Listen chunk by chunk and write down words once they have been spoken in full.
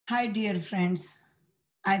Hi, dear friends.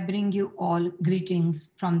 I bring you all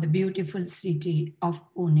greetings from the beautiful city of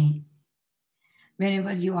Pune.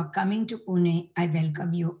 Whenever you are coming to Pune, I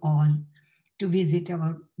welcome you all to visit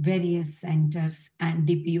our various centers and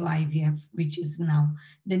DPU IVF, which is now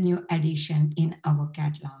the new addition in our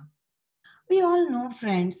catalog. We all know,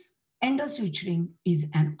 friends, endosuturing is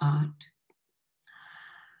an art.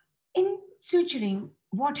 In suturing,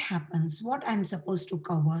 what happens, what I'm supposed to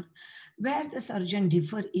cover, where the surgeon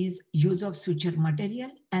differ is use of suture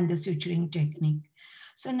material and the suturing technique.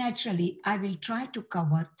 So naturally, I will try to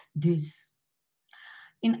cover this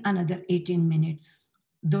in another 18 minutes.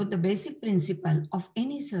 Though the basic principle of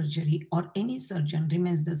any surgery or any surgeon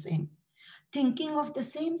remains the same, thinking of the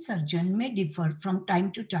same surgeon may differ from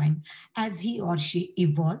time to time as he or she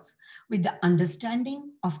evolves with the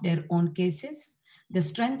understanding of their own cases, the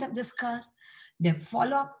strength of the scar, they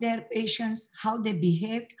follow up their patients, how they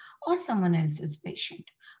behaved, or someone else's patient.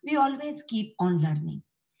 We always keep on learning.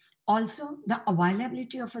 Also, the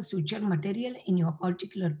availability of a suture material in your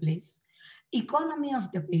particular place, economy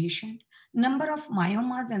of the patient, number of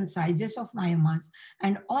myomas and sizes of myomas,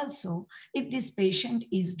 and also if this patient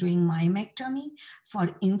is doing myomectomy for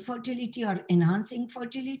infertility or enhancing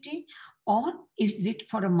fertility, or is it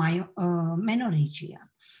for a menorrhagia.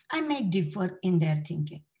 I may differ in their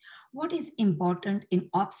thinking. What is important in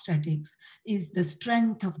obstetrics is the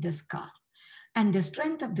strength of the scar. And the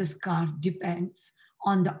strength of the scar depends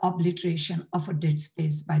on the obliteration of a dead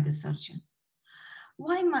space by the surgeon.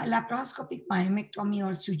 Why my laparoscopic myomectomy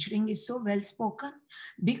or suturing is so well spoken?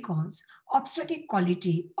 Because obstetric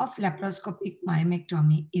quality of laparoscopic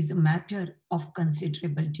myomectomy is a matter of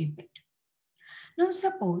considerable debate. Now,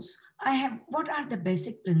 suppose I have what are the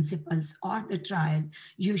basic principles or the trial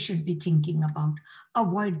you should be thinking about?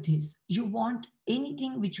 Avoid this. You want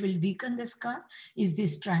anything which will weaken the scar? Is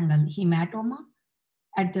this triangle hematoma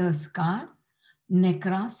at the scar,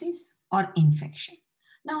 necrosis, or infection?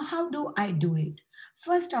 Now, how do I do it?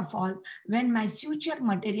 First of all, when my suture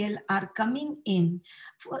material are coming in,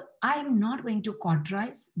 I am not going to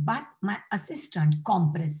cauterize, but my assistant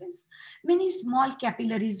compresses. Many small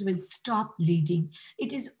capillaries will stop bleeding.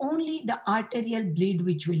 It is only the arterial bleed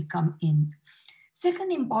which will come in.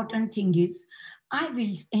 Second important thing is, I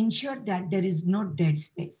will ensure that there is no dead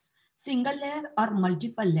space, single layer or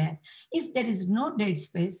multiple layer. If there is no dead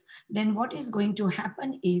space, then what is going to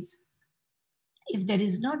happen is, if there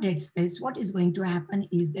is no dead space, what is going to happen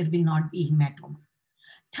is there will not be hematoma.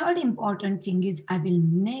 Third important thing is I will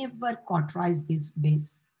never cauterize this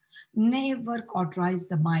base. Never cauterize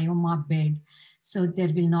the myoma bed. So there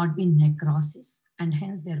will not be necrosis and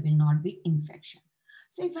hence there will not be infection.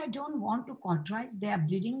 So if I don't want to cauterize, they are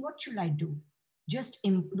bleeding, what should I do? Just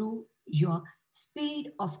improve your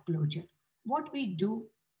speed of closure. What we do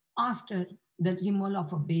after the removal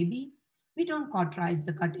of a baby, we don't cauterize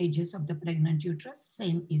the cut edges of the pregnant uterus,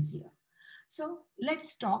 same is here. So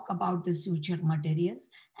let's talk about the suture material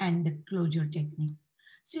and the closure technique.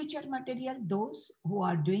 Suture material, those who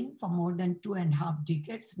are doing for more than 2.5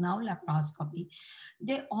 decades now laparoscopy,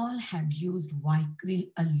 they all have used Vicryl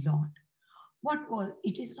a lot. What was,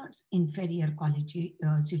 it is not inferior quality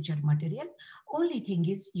suture material. Only thing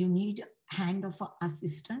is you need hand of an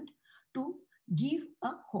assistant to give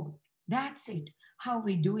a hold. That's it. How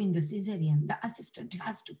we do in the cesarean, the assistant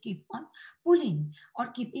has to keep on pulling or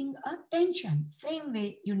keeping a tension. Same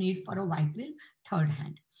way you need for a Vicryl third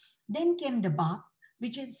hand. Then came the bar,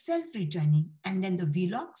 which is self-retaining, and then the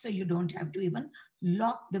V-lock, so you don't have to even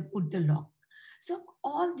put the lock. So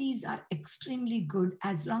all these are extremely good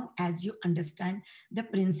as long as you understand the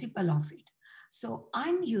principle of it. So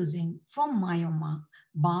I'm using for myoma,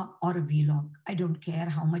 barb or a V-lock. I don't care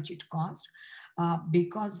how much it costs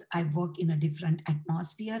because I work in a different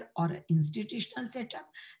atmosphere or an institutional setup.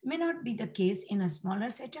 May not be the case in a smaller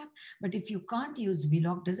setup, but if you can't use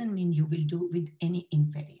V-lock, doesn't mean you will do with any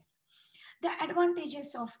inferior. The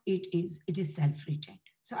advantages of it is self-retained.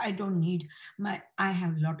 So I don't need I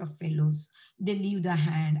have a lot of fellows. They leave the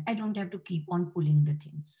hand. I don't have to keep on pulling the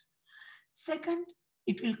things. Second,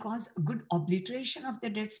 it will cause a good obliteration of the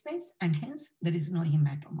dead space and hence there is no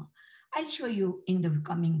hematoma. I'll show you in the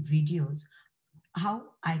coming videos how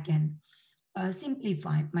I can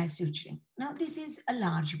simplify my suturing. Now this is a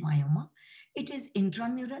large myoma. It is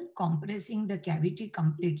intramural, compressing the cavity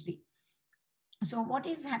completely. So what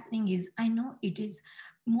is happening is, I know it is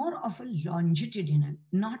more of a longitudinal,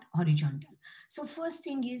 not horizontal. So first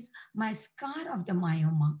thing is my scar of the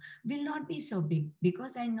myoma will not be so big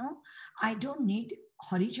because I know I don't need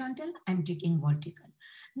horizontal, I'm taking vertical.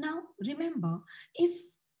 Now remember, if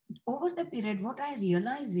over the period, what I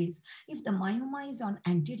realize is if the myoma is on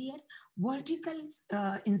anterior, vertical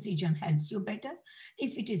incision helps you better.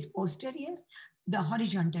 If it is posterior, the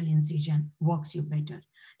horizontal incision works you better.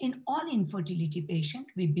 In all infertility patient,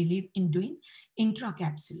 we believe in doing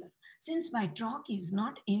intracapsular. Since my troch is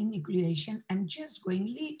not in enucleation, I'm just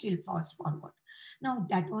going little fast forward. Now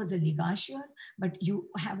that was a ligature, but you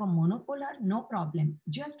have a monopolar, no problem.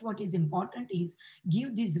 Just what is important is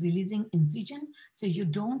give this releasing incision so you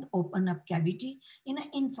don't open up cavity in an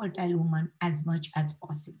infertile woman as much as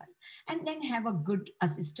possible. And then have a good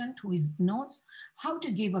assistant who knows how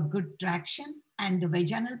to give a good traction, and the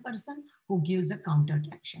vaginal person who gives a counter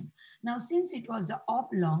traction. Now, since it was a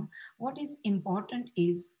oblong, what is important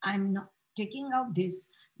is I'm not taking out this.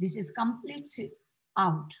 This is complete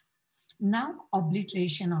out. Now,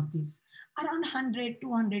 obliteration of this. Around 100,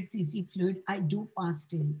 200 cc fluid, I do pass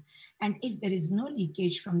still. And if there is no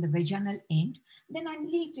leakage from the vaginal end, then I'm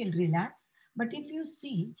little relaxed. But if you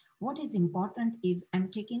see, what is important is I'm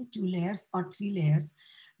taking 2 layers or 3 layers.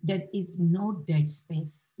 There is no dead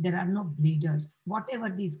space. There are no bleeders. Whatever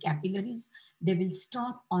these capillaries, they will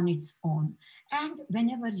stop on its own. And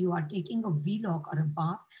whenever you are taking a V-lock or a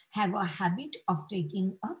bar, have a habit of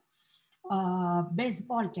taking a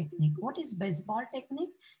baseball technique. What is baseball technique?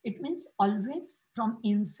 It means always from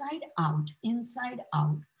inside out, inside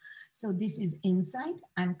out. So this is inside,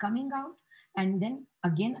 I'm coming out, and then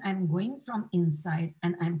again, I'm going from inside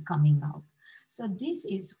and I'm coming out. So this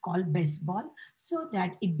is called baseball, so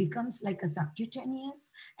that it becomes like a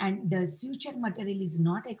subcutaneous and the suture material is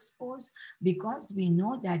not exposed, because we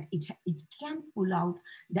know that it can pull out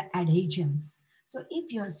the adhesions. So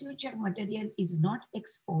if your suture material is not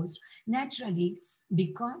exposed, naturally,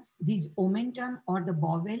 because this omentum or the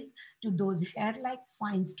bowel to those hair-like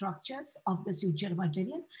fine structures of the suture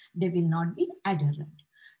material, they will not be adherent.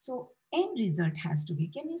 So end result has to be,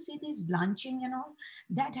 can you see this blanching and all?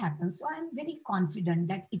 That happens. So I'm very confident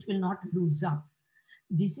that it will not lose up.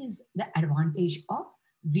 This is the advantage of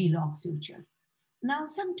V-lock suture. Now,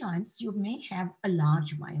 sometimes you may have a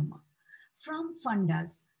large myoma. From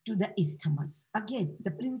fundus to the isthmus. Again, the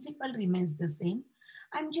principle remains the same.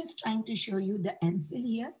 I'm just trying to show you the ancil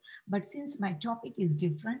here, but since my topic is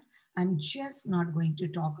different, I'm just not going to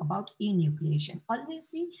talk about enucleation. Always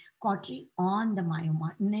see cautery on the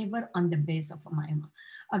myoma, never on the base of a myoma.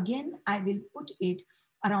 Again, I will put it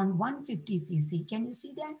around 150 cc. Can you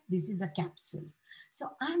see that? This is a capsule.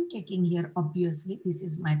 So I'm taking here, obviously, this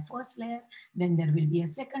is my first layer, then there will be a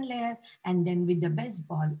second layer, and then with the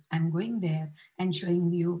baseball, I'm going there and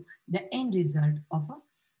showing you the end result of a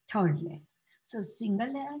third layer. So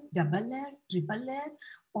single layer, double layer, triple layer,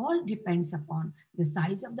 all depends upon the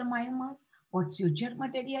size of the myomas, what suture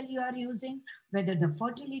material you are using, whether the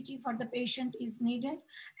fertility for the patient is needed,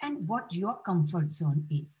 and what your comfort zone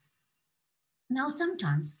is. Now,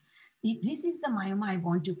 sometimes this is the myoma I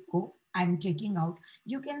want to go. I'm taking out.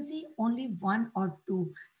 You can see only 1 or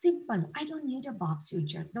 2. Simple. I don't need a box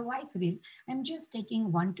suture. The vicryl, I'm just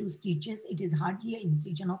taking 1, 2 stitches. It is hardly an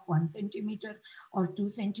incision of 1 centimeter or 2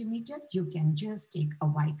 centimeter. You can just take a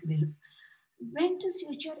vicryl. When to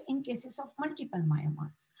suture in cases of multiple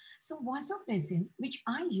myomas. So vasopressin, which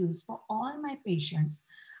I use for all my patients,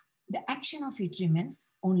 the action of it remains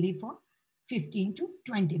only for 15 to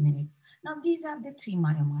 20 minutes. Now, these are the 3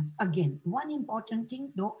 myomas. Again, one important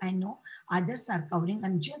thing, though I know others are covering,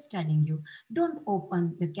 I'm just telling you, don't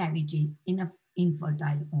open the cavity in a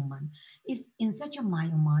infertile woman. If in such a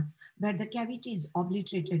myomas where the cavity is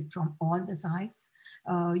obliterated from all the sides,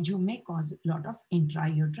 you may cause a lot of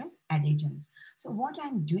intrauterine adhesions. So what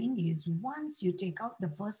I'm doing is, once you take out the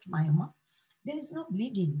first myoma, there is no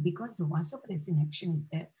bleeding because the vasopressin action is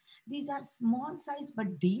there. These are small size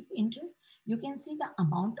but deep into. You can see the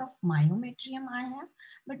amount of myometrium I have,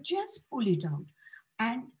 but just pull it out.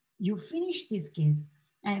 And you finish this case,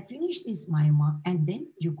 and finish this myoma, and then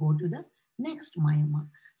you go to the next myoma.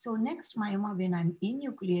 So next myoma, when I'm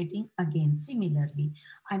enucleating, again, similarly,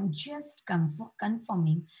 I'm just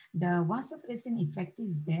confirming the vasopressin effect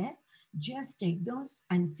is there. Just take those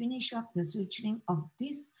and finish up the suturing of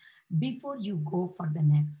this before you go for the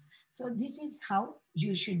next. So this is how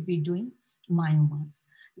you should be doing myomas.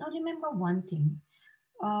 Now remember one thing,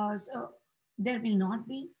 so there will not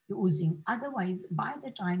be oozing. Otherwise, by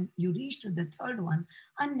the time you reach to the third one,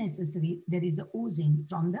 unnecessary, there is a oozing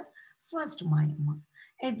from the first myoma.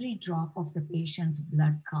 Every drop of the patient's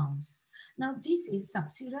blood counts. Now this is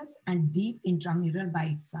subserous and deep intramural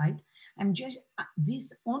by its side. I'm just,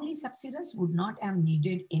 this only subserous would not have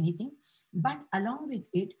needed anything, but along with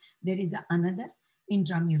it, there is another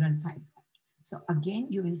intramural fibroid. So again,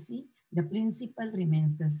 you will see the principle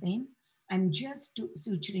remains the same. I'm just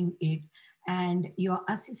suturing it. And your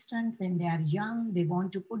assistant, when they are young, they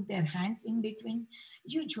want to put their hands in between.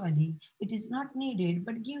 Usually, it is not needed,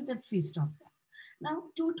 but give the fist of them. Now,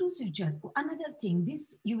 to suture, another thing,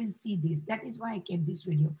 this you will see this. That is why I kept this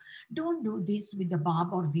video. Don't do this with the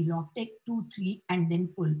barb or vlog. Take two, three, and then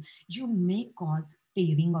pull. You may cause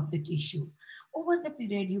tearing of the tissue. Over the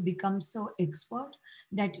period, you become so expert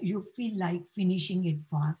that you feel like finishing it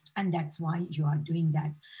fast, and that's why you are doing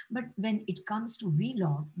that. But when it comes to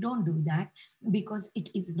vlog, don't do that because it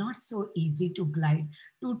is not so easy to glide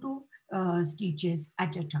two stitches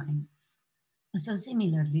at a time. So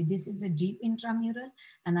similarly, this is a deep intramural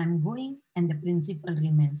and I'm going and the principle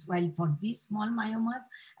remains. While for these small myomas,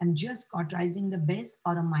 I'm just cauterizing the base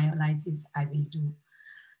or a myolysis I will do.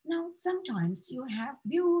 Now, sometimes you have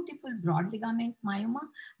beautiful broad ligament myoma,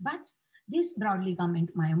 but this broad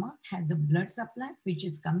ligament myoma has a blood supply which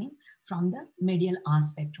is coming from the medial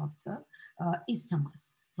aspect of the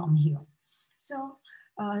isthmus from here. So,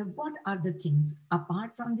 what are the things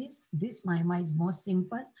apart from this? This myoma is more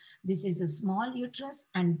simple. This is a small uterus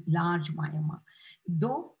and large myoma.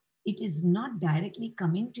 Though it is not directly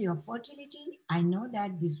coming to your fertility, I know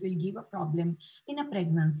that this will give a problem in a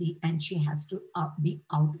pregnancy and she has to be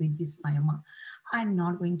out with this myoma. I'm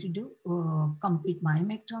not going to do complete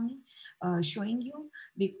myomectomy showing you,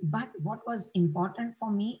 but what was important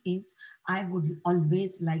for me is I would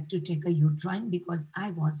always like to take a uterine because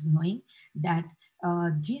I was knowing that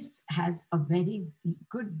this has a very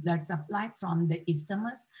good blood supply from the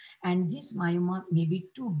isthmus and this myoma may be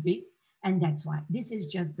too big, and that's why this is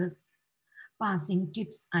just the passing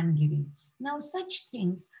tips I'm giving. Now, such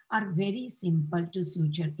things are very simple to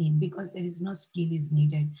suture in because there is no skill is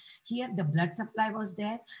needed. Here, the blood supply was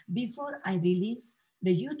there. Before I release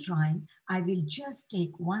the uterine, I will just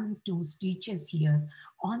take 1-2 stitches here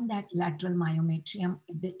on that lateral myometrium,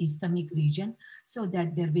 the isthmic region, so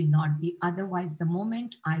that there will not be. Otherwise, the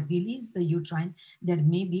moment I release the uterine, there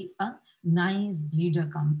may be a nice bleeder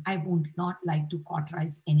come. I would not like to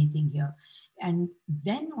cauterize anything here. And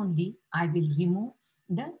then only I will remove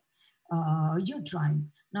the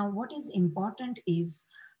uterine. Now, what is important is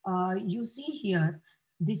you see here,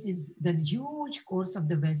 this is the huge course of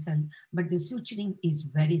the vessel, but the suturing is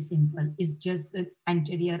very simple. It's just the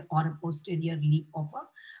anterior or a posterior leap of a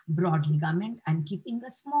broad ligament and keeping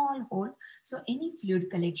a small hole. So any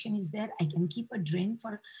fluid collection is there. I can keep a drain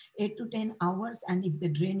for 8 to 10 hours. And if the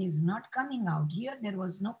drain is not coming out, here there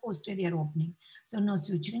was no posterior opening. So no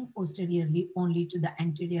suturing posteriorly, only to the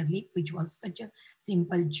anterior leap, which was such a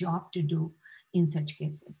simple job to do in such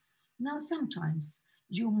cases. Now, sometimes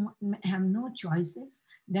you have no choices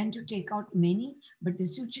than to take out many, but the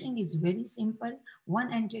suturing is very simple,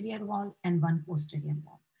 one anterior wall and one posterior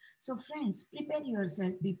wall. So friends, prepare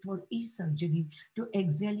yourself before each surgery to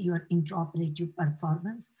excel your intraoperative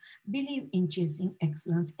performance. Believe in chasing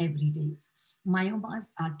excellence every day.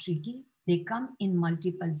 Myomas are tricky. They come in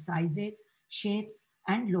multiple sizes, shapes,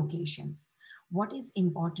 and locations. What is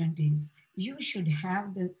important is you should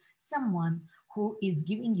have the someone who is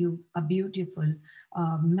giving you a beautiful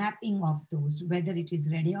mapping of those, whether it is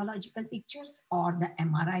radiological pictures or the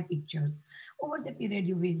MRI pictures. Over the period,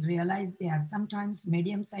 you will realize they are sometimes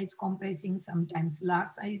medium size compressing, sometimes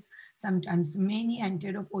large size, sometimes many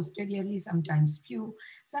anteroposteriorly, sometimes few,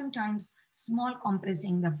 sometimes small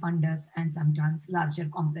compressing the fundus, and sometimes larger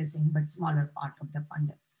compressing but smaller part of the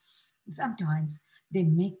fundus. Sometimes they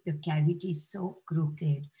make the cavity so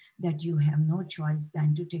crooked that you have no choice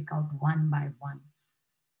than to take out one by one.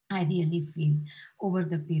 I really feel over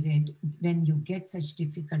the period when you get such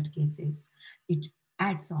difficult cases, it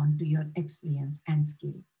adds on to your experience and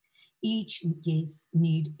skill. Each case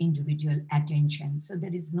need individual attention. So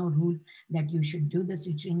there is no rule that you should do the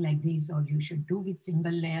suturing like this or you should do with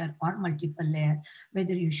single layer or multiple layer,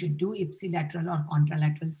 whether you should do ipsilateral or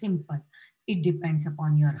contralateral, simple. It depends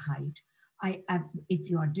upon your height. If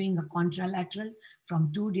you are doing a contralateral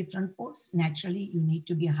from two different ports, naturally you need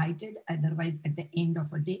to be heighted. Otherwise, at the end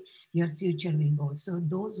of a day, your suture will go. So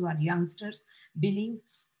those who are youngsters, believe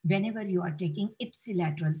whenever you are taking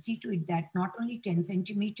ipsilateral, see to it that not only 10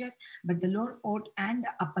 centimeter, but the lower port and the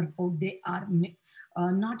upper port, they are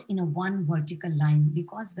not in a one vertical line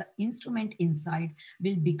because the instrument inside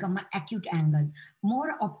will become an acute angle.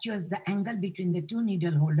 More obtuse the angle between the two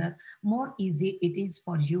needle holder, more easy it is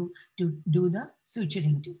for you to do the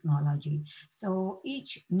suturing technology. So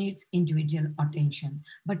each needs individual attention.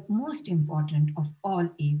 But most important of all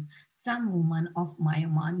is some woman of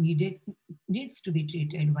myoma needs to be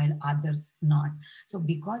treated while others not. So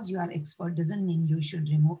because you are expert doesn't mean you should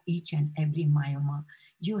remove each and every myoma.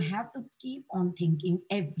 You have to keep on thinking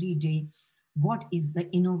every day what is the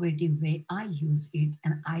innovative way I use it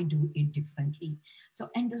and I do it differently. So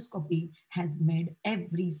endoscopy has made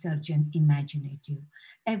every surgeon imaginative.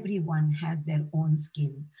 Everyone has their own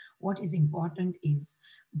skill. What is important is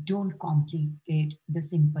don't complicate the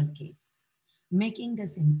simple case. Making the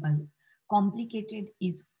simple complicated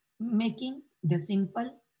is making the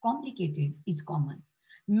simple complicated is common.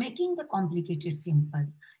 Making the complicated simple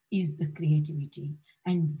is the creativity.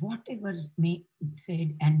 And whatever may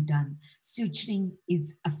said and done, suturing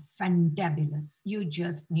is a fantabulous. You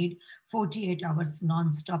just need 48 hours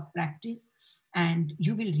non-stop practice and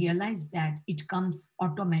you will realize that it comes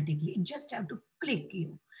automatically. You just have to click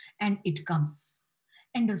you and it comes.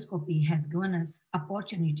 Endoscopy has given us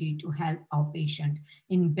opportunity to help our patient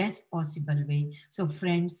in best possible way. So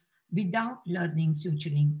friends, without learning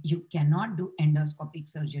suturing, you cannot do endoscopic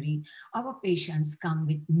surgery. Our patients come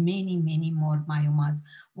with many, many more myomas.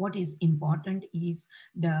 What is important is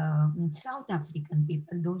the South African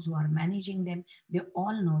people, those who are managing them, they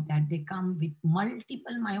all know that they come with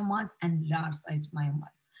multiple myomas and large size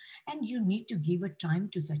myomas. And you need to give a time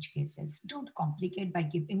to such cases. Don't complicate by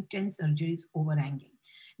keeping 10 surgeries overhanging.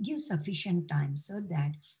 Give sufficient time so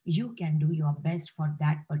that you can do your best for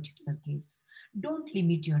that particular case. Don't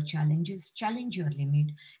limit your challenges, challenge your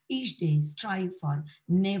limit. Each day, strive for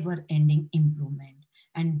never ending improvement.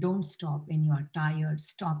 And don't stop when you are tired,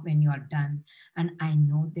 stop when you are done. And I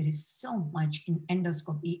know there is so much in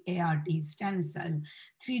endoscopy, ART, stem cell,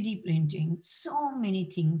 3D printing, so many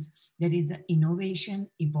things. There is an innovation,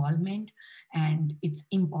 evolvement, and it's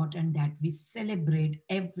important that we celebrate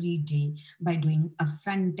every day by doing a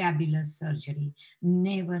fantabulous surgery.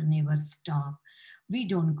 Never, never stop. We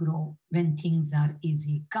don't grow when things are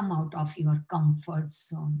easy. Come out of your comfort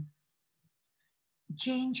zone.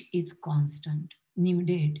 Change is constant,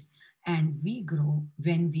 needed, and we grow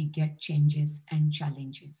when we get changes and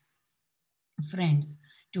challenges. Friends,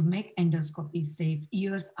 to make endoscopy safe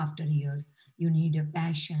years after years, you need a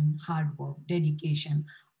passion, hard work, dedication,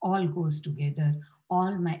 all goes together.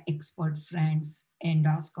 All my expert friends,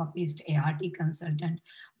 endoscopist, ART consultant,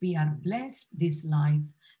 we are blessed this life,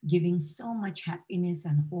 giving so much happiness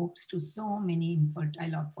and hopes to so many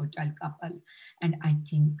infertile or fertile couple. And I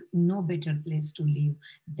think no better place to live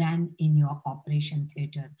than in your operation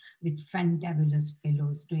theater with fantabulous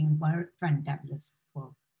fellows doing fantabulous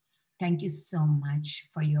work. Thank you so much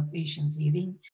for your patience hearing.